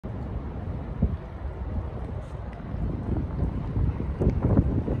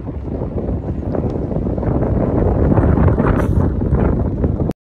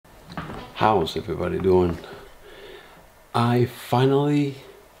How's everybody doing? I finally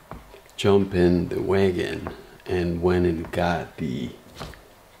jumped in the wagon and went and got the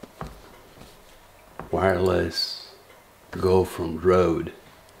wireless Go from Rode.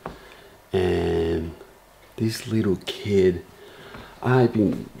 And this little kid, I've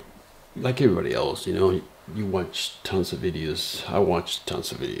been like everybody else, you know, you watch tons of videos. I watch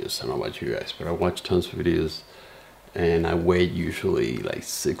tons of videos. I don't know about you guys, but I watch tons of videos. And I wait usually like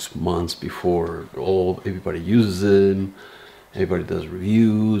 6 months before everybody uses it, everybody does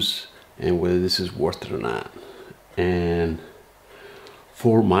reviews, and whether this is worth it or not. And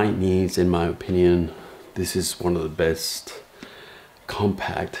for my needs, in my opinion, this is one of the best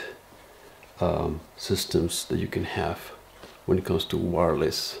compact systems that you can have when it comes to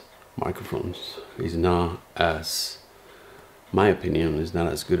wireless microphones. It's not as, my opinion, is not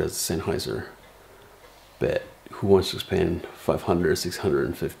as good as Sennheiser, but who wants to spend 500,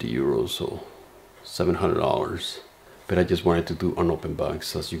 650 euros or $700? But I just wanted to do an open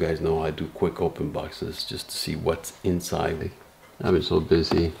box. As you guys know, I do quick open boxes just to see what's inside. I've been so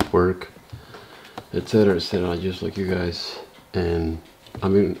busy, work, etc., etc., just like you guys. And I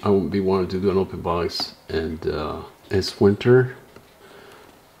mean, I won't be wanting to do an open box, and it's winter,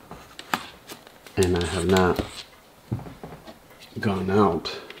 and I have not gone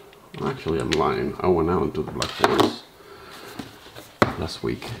out. Actually, I'm lying. I went out into the Black Forest last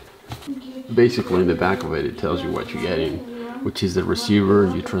week. Basically, in the back of it, it tells you what you're getting, which is the receiver,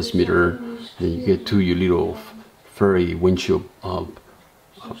 your transmitter, and you get your little furry windshield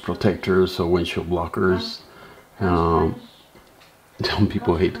protectors or windshield blockers. Some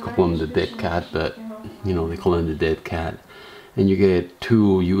people hate to call them the dead cat, but you know, they call them the dead cat. And you get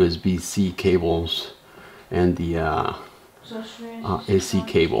 2 USB-C cables and the AC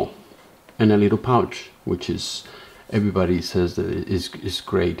cable, and a little pouch, which is, everybody says that it is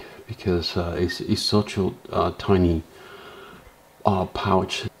great because it's such a tiny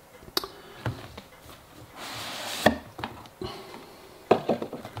pouch.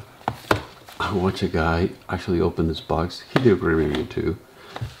 I watched a guy actually open this box. He did a great review too,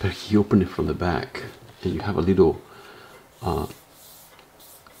 but he opened it from the back, and you have a little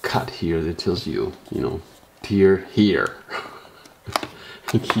cut here that tells you, you know, tear here.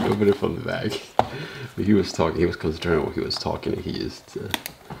 He opened it from the back. But he was talking, he was concentrating on what he was talking, and he just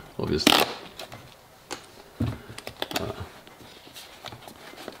obviously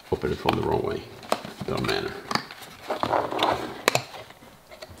opened it from the wrong way, wrong manner.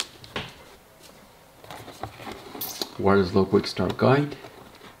 Wireless low quick start guide,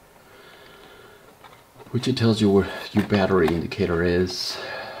 which it tells you where your battery indicator is,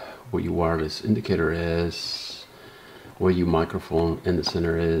 what your wireless indicator is, where your microphone in the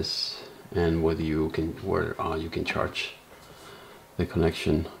center is, and whether you can you can charge the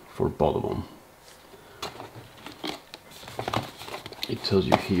connection for both of them. It tells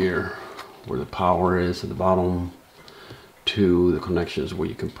you here where the power is at the bottom, to the connections where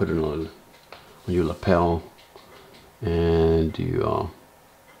you can put it on your lapel, and you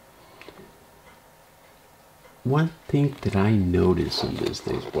one thing that I noticed in this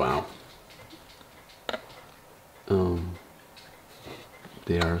thing, wow,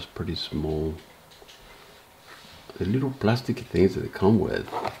 they are pretty small. The little plastic things that they come with,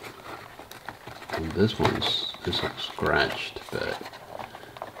 and this one's just scratched, but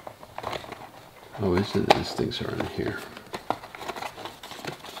oh, is it? These things are in here.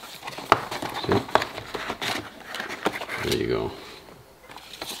 See? There you go.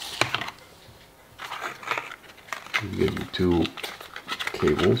 You get your 2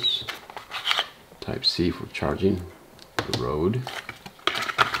 cables, Type C for charging the Rode,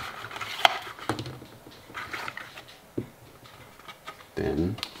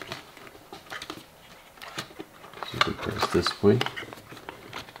 then you can press this way,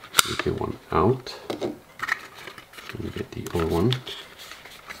 you get one out, and you get the other one.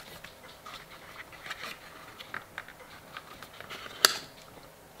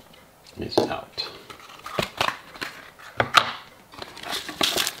 It's out.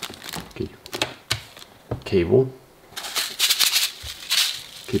 Okay. Cable.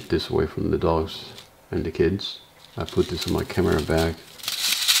 Keep this away from the dogs and the kids. I put this in my camera bag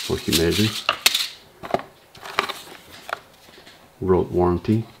for humidity. Rode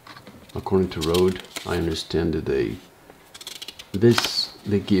warranty. According to Rode, I understand that they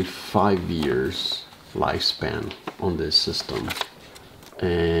give 5 years lifespan on this system,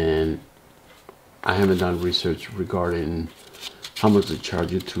 and I haven't done research regarding how much they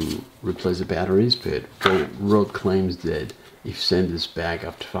charge you to replace the batteries, but Rode claims that if you send this back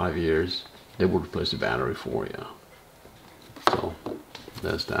after 5 years, they will replace the battery for you. So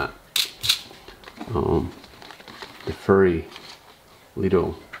that's that. the furry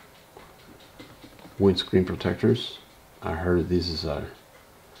little windscreen protectors. I heard this is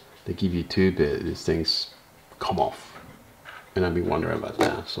they give you two, but these things come off, and I've been wondering about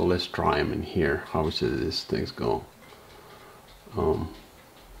that. So let's try them in here. How should these things go?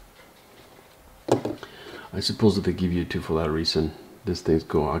 I suppose that they give you two for that reason. These things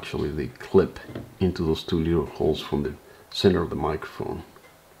go, actually they clip into those two little holes from the center of the microphone.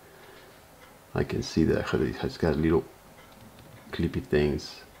 I can see that it has got little clippy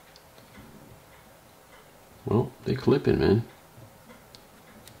things. Well, they're clipping, man.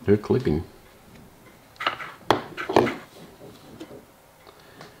 They're clipping.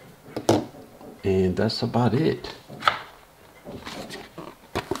 And that's about it.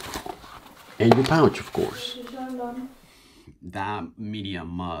 And your pouch, of course. That media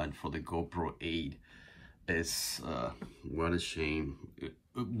mud for the GoPro 8 is, what a shame.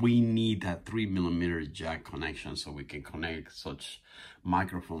 We need that 3mm jack connection so we can connect such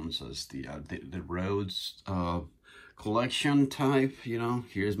microphones as the Rhodes collection type. You know,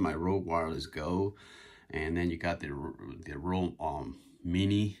 here's my Rode Wireless Go, and then you got the Rode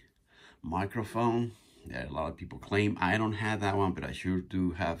Mini microphone that a lot of people claim. I don't have that one, but I sure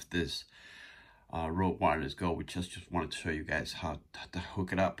do have this Rode Wireless Go. We just wanted to show you guys how to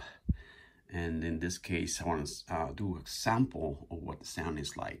hook it up. And in this case, I want to do a sample of what the sound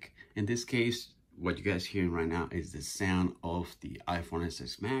is like. In this case, what you guys hearing right now is the sound of the iPhone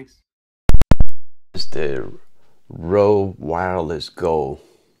SX Max. It's the Rode Wireless Go,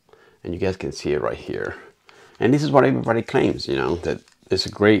 and you guys can see it right here. And this is what everybody claims, you know, that it's a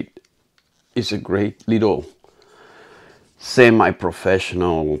great little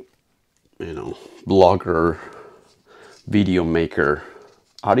semi-professional, you know, blogger, video maker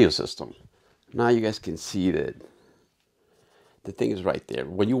audio system. Now you guys can see that the thing is right there.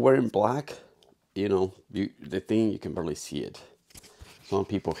 When you're wearing black, you know, the thing, you can barely see it. Some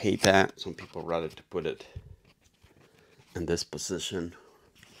people hate that. Some people rather to put it in this position,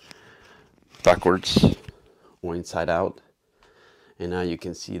 backwards or inside out. And now you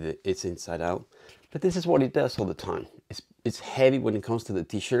can see that it's inside out. But this is what it does all the time. It's heavy when it comes to the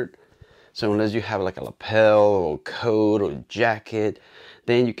t-shirt. So unless you have like a lapel or coat or jacket,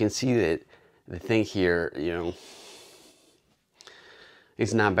 then you can see that the thing here, you know,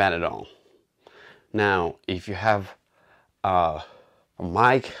 it's not bad at all. Now, if you have a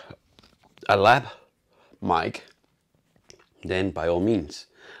mic, a lap mic, then by all means.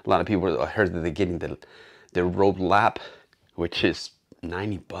 A lot of people, I heard that they're getting the Rode Lap, which is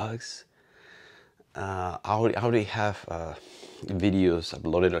 $90. I already have videos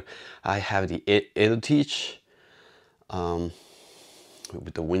uploaded. I have the Edutige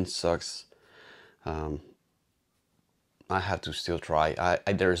with the wind sucks. I have to still try.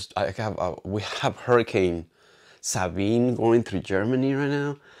 We have Hurricane Sabine going through Germany right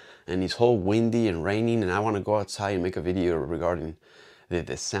now, and it's all windy and raining, and I want to go outside and make a video regarding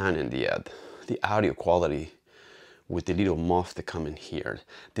the sound and the audio quality with the little muff that come in here.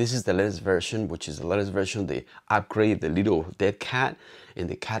 This is the latest version, which is the latest version. They upgraded the little dead cat, and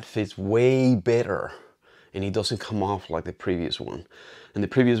the cat fits way better, and it doesn't come off like the previous one. And the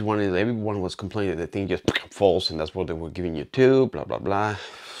previous one is, everyone was complaining that the thing just falls, and that's what they were giving you too, blah, blah, blah.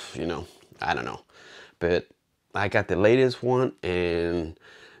 You know, I don't know. But I got the latest one, and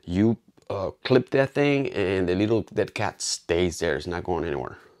you clip that thing, and the little dead cat stays there. It's not going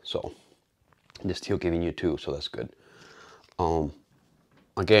anywhere. So they're still giving you two, so that's good.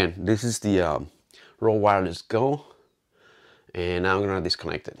 Again, this is the Rode Wireless Go, and now I'm gonna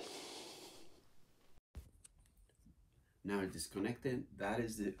disconnect it. Now it's disconnected. That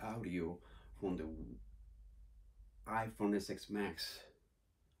is the audio from the iPhone SX Max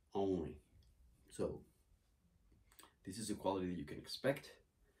only. So this is the quality that you can expect.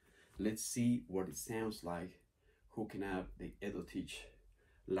 Let's see what it sounds like hooking up the Edutige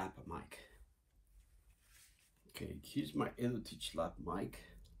lap mic. Okay, here's my Edutige lap mic,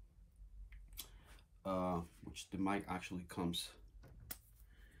 which the mic actually comes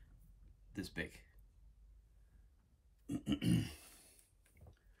this big.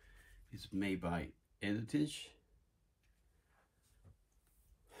 It's made by Edutige.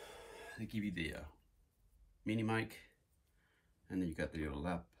 They give you the mini mic, and then you got the little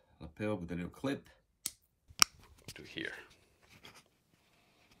lapel with the little clip to here.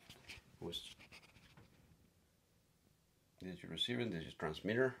 There's your receiver, there's your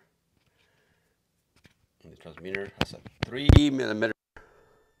transmitter. And the transmitter has a 3mm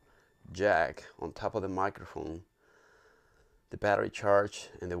jack on top of the microphone, the battery charge,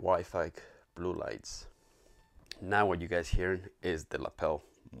 and the Wi-Fi blue lights. Now what you guys hearing is the lapel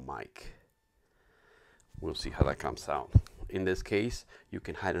mic. We'll see how that comes out. In this case, you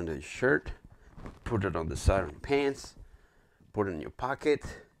can hide under your shirt, put it on the side of your pants, put it in your pocket.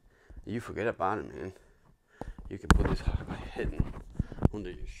 You forget about it, man. You can put this hidden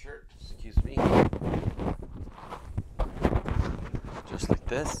under your shirt, excuse me. Just like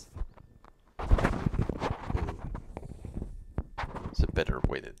this. It's a better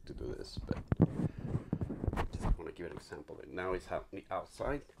way to do this, but just want to give an example. Now it's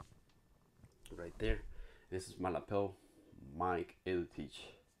outside, right there. This is my lapel mic Edutige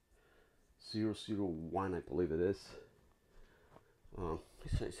 001, I believe it is.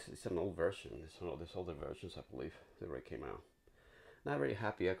 It's an old version. There's older versions, I believe, that already came out. Not very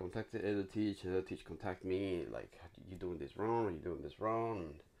happy. I contacted Edutige, and Edutige contacted me like, "You doing this wrong? Are you doing this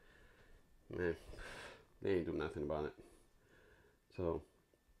wrong?" And man, they ain't do nothing about it. So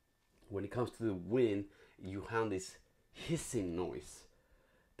when it comes to the wind, you have this hissing noise.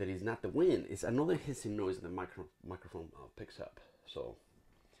 That is not the wind. It's another hissing noise that the microphone picks up. So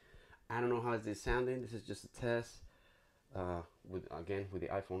I don't know how is this sounding. This is just a test. With the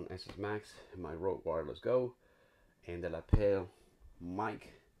iPhone SS Max and my Rode Wireless Go and the lapel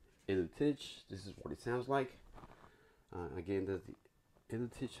mic Edutige. This is what it sounds like. Again, that's the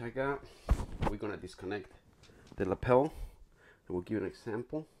Edutige I got. We're gonna disconnect the lapel and we'll give you an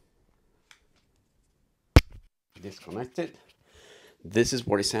example. Disconnect it. This is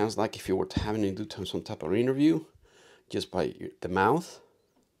what it sounds like if you were to having to do some type of interview just by the mouth.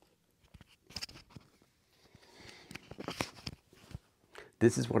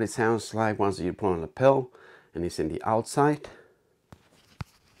 This is what it sounds like once you put on the lapel and it's in the outside.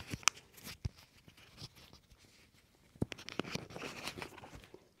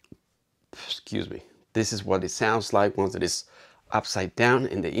 Excuse me. This is what it sounds like once it is upside down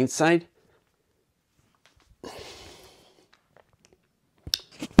in the inside.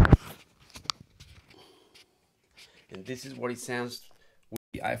 And this is what it sounds with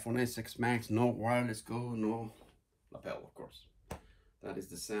the iPhone SS Max. No wireless Go, no lapel, of course. That is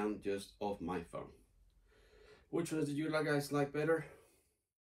the sound just of my phone. Which ones did you guys like better?